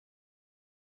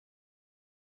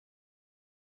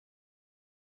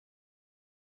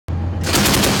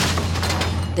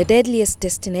The deadliest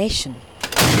destination,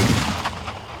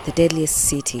 the deadliest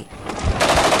city.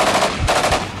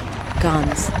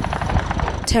 Guns,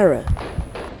 terror,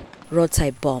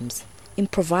 roadside bombs,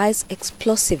 improvised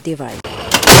explosive devices.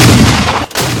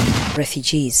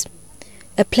 Refugees,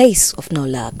 a place of no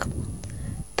luck.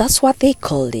 That's what they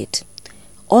called it.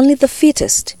 Only the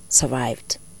fittest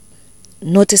survived.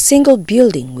 Not a single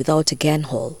building without a gun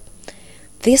hole.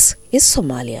 This is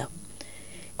Somalia.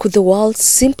 Could the world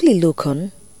simply look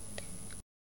on?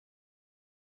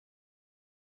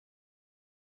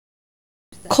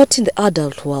 Caught in the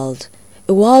adult world,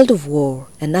 a world of war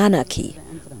and anarchy,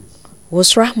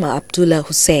 was Rahma Abdullah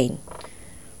Hussein.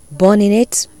 Born in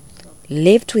it,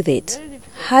 lived with it,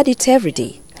 had it every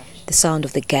day, the sound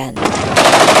of the gun.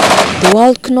 The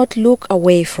world could not look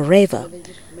away forever.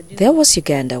 There was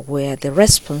Uganda, where the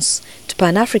response to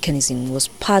Pan-Africanism was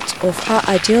part of her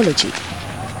ideology.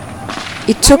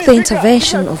 It took the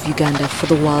intervention of Uganda for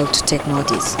the world to take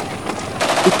notice.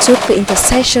 It took the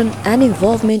intercession and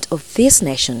involvement of this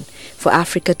nation for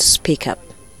Africa to speak up.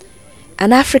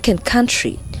 An African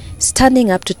country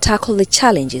standing up to tackle the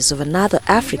challenges of another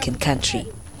African country.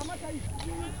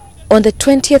 On the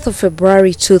 20th of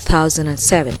February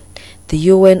 2007, the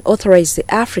UN authorized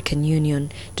the African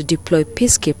Union to deploy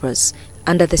peacekeepers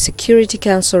under the Security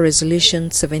Council Resolution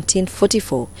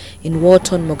 1744 in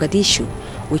war-torn Mogadishu,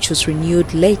 which was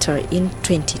renewed later in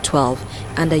 2012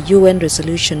 under UN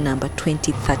Resolution number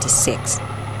 2036.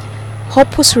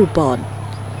 Hope was reborn.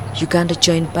 Uganda,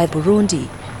 joined by Burundi,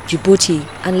 Djibouti,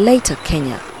 and later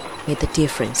Kenya, made the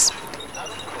difference.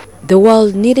 The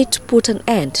world needed to put an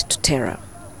end to terror.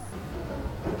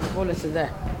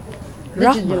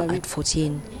 Rahma, at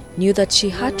 14, knew that she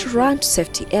had to run to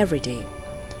safety every day.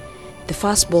 The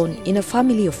firstborn in a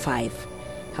family of 5,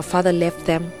 her father left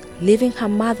them, leaving her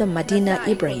mother Madina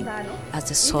Ibrahim as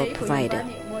the sole provider.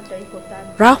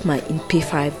 Rahma in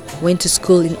P5 went to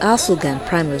school in Alfulgan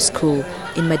Primary School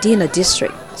in Medina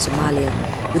District, Somalia,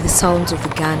 with the sounds of the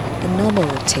gun in normal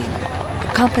routine,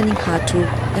 accompanying her to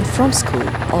and from school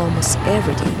almost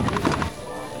every day.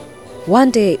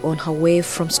 One day on her way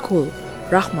from school,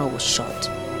 Rahma was shot.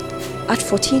 At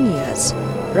 14 years,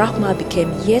 Rahma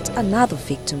became yet another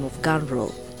victim of gun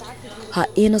rule. Her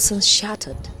innocence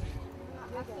shattered.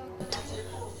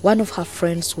 One of her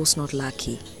friends was not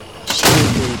lucky. She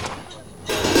died.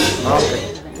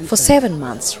 For 7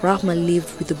 months, Rahma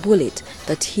lived with a bullet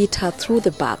that hit her through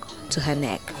the back to her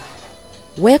neck.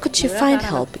 Where could she find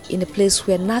help in a place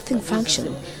where nothing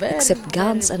functioned except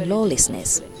guns and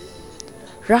lawlessness?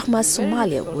 Rahma's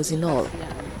Somalia was in all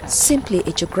simply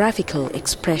a geographical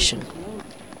expression.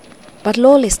 But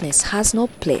lawlessness has no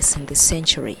place in this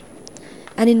century.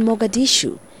 And in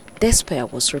Mogadishu, despair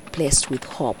was replaced with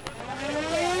hope.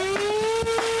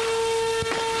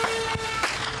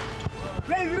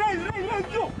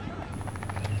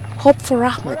 Hope for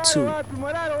Rahma too.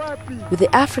 With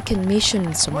the African mission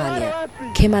in Somalia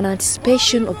came an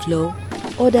anticipation of law,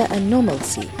 order and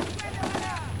normalcy.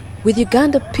 With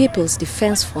Uganda People's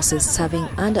Defense Forces serving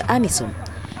under AMISOM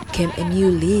came a new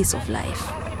lease of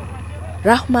life.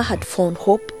 Rahma had found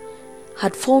hope,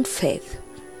 had found faith.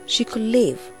 She could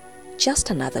live just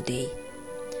another day.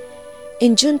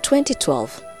 In June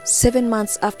 2012, 7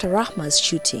 months after Rahma's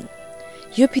shooting,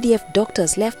 UPDF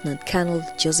doctors Lieutenant Colonel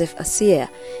Joseph Asia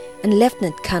and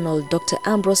Lieutenant Colonel Dr.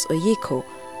 Ambrose Oyiko,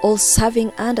 all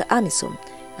serving under AMISOM,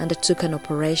 undertook an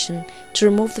operation to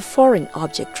remove the foreign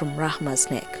object from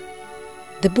Rahma's neck.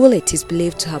 The bullet is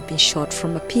believed to have been shot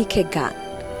from a PK gun.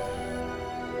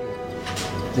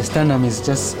 The sternum is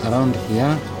just around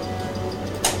here.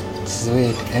 This is where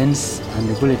it ends, and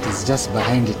the bullet is just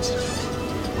behind it.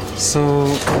 So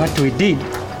what we did,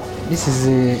 this is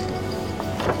a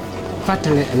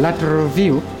lateral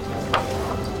view.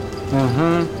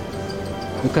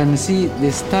 You can see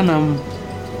the sternum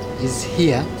is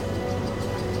here,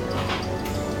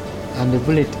 and the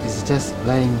bullet is just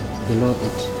lying below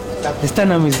it. The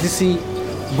sternum is this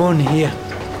bone here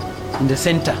in the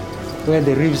center, where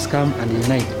the ribs come and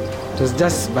unite. It was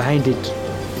just behind it.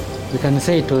 We can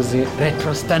say it was a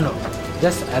retrosternum,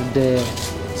 just at the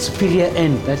superior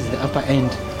end, that is the upper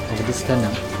end of the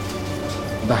sternum.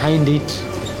 Behind it,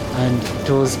 and it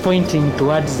was pointing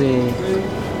towards the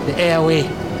airway.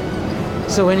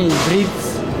 So when he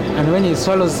breathes and when he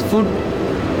swallows food,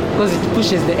 because it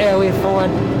pushes the airway forward,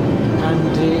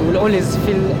 and he will always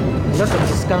feel a lot of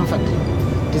discomfort.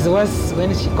 It is worse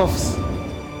when she coughs.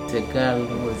 The girl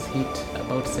was hit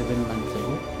about 7 months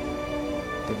ago.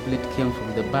 The bullet came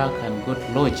from the back and got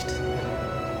lodged.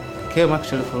 Came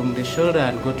actually from the shoulder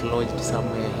and got lodged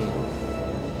somewhere here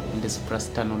in the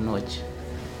suprasternal notch.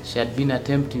 She had been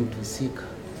attempting to seek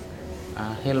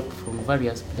help from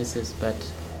various places, but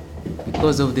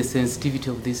because of the sensitivity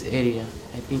of this area,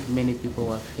 I think many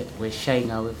people were shying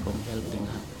away from helping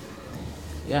her.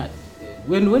 Yeah,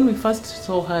 when we first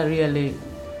saw her, really,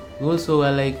 we also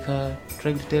were like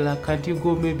trying to tell her, can't you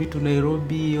go maybe to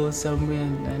Nairobi or somewhere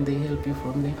and they help you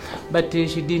from there? But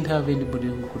she didn't have anybody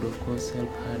who could, of course, help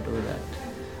her do that.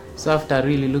 So after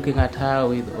really looking at her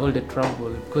with all the trouble,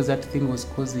 because that thing was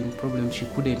causing problems, she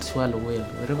couldn't swallow well.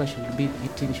 Wherever she would be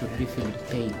eating, she would be feeling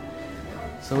pain.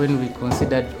 So when we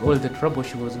considered all the trouble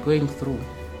she was going through,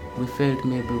 we felt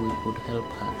maybe we could help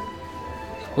her.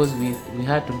 Of course, we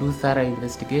had to do thorough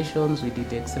investigations. We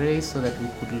did x-rays so that we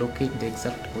could locate the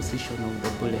exact position of the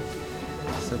bullet,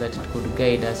 so that it could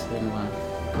guide us when we were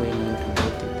going into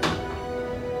it.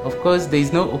 Of course, there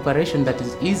is no operation that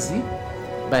is easy,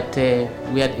 but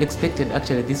we had expected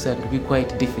actually this one to be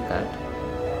quite difficult.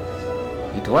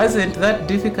 It wasn't that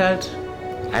difficult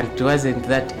and it wasn't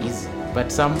that easy,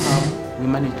 but somehow we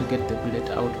managed to get the bullet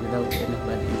out without any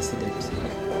bad incidents.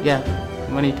 Yeah,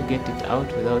 we managed to get it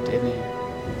out without any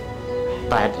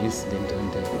bad incident on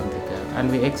the girl,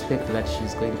 and we expect that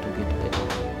she's going to get better.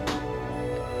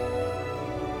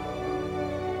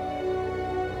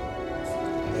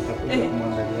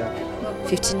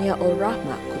 15-year-old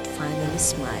Rahma could finally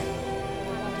smile.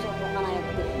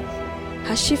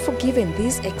 Has she forgiven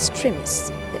these extremists,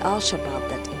 the Al-Shabaab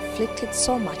that inflicted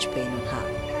so much pain on her?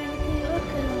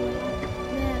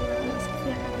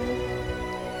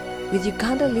 With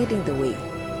Uganda leading the way,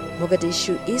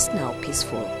 Mogadishu is now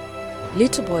peaceful.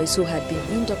 Little boys who had been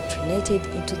indoctrinated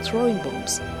into throwing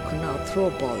bombs could now throw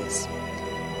balls.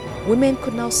 Women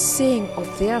could now sing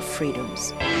of their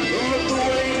freedoms.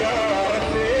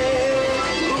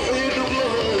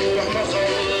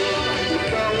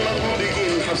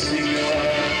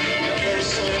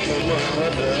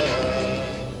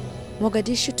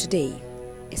 Mogadishu today,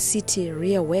 a city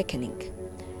reawakening.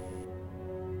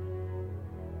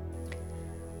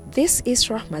 This is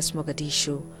RAHMA'S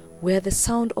Mogadishu, where the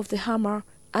sound of the hammer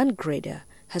and grader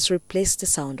has replaced the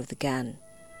sound of the gun.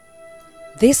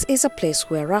 This is a place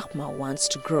where Rahma wants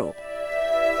to grow,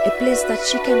 a place that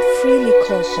she can freely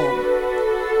call home,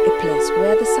 a place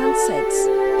where the sun sets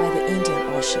by the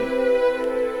Indian Ocean.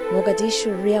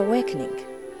 Mogadishu reawakening.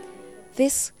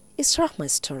 This is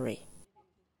Rahma's story.